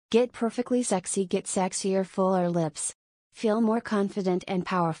Get perfectly sexy, get sexier, fuller lips. Feel more confident and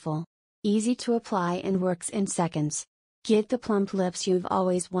powerful. Easy to apply and works in seconds. Get the plump lips you've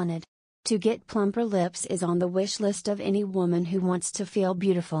always wanted. To get plumper lips is on the wish list of any woman who wants to feel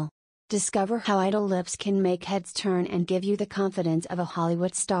beautiful. Discover how Idol Lips can make heads turn and give you the confidence of a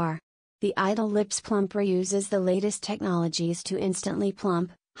Hollywood star. The Idol Lips Plumper uses the latest technologies to instantly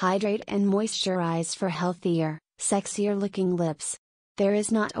plump, hydrate and moisturize for healthier, sexier looking lips. There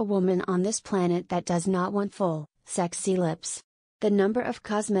is not a woman on this planet that does not want full, sexy lips. The number of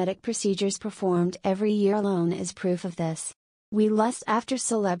cosmetic procedures performed every year alone is proof of this. We lust after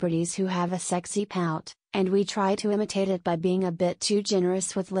celebrities who have a sexy pout, and we try to imitate it by being a bit too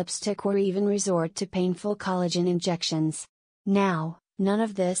generous with lipstick or even resort to painful collagen injections. Now, none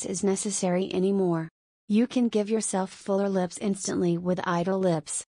of this is necessary anymore. You can give yourself fuller lips instantly with Idol Lips.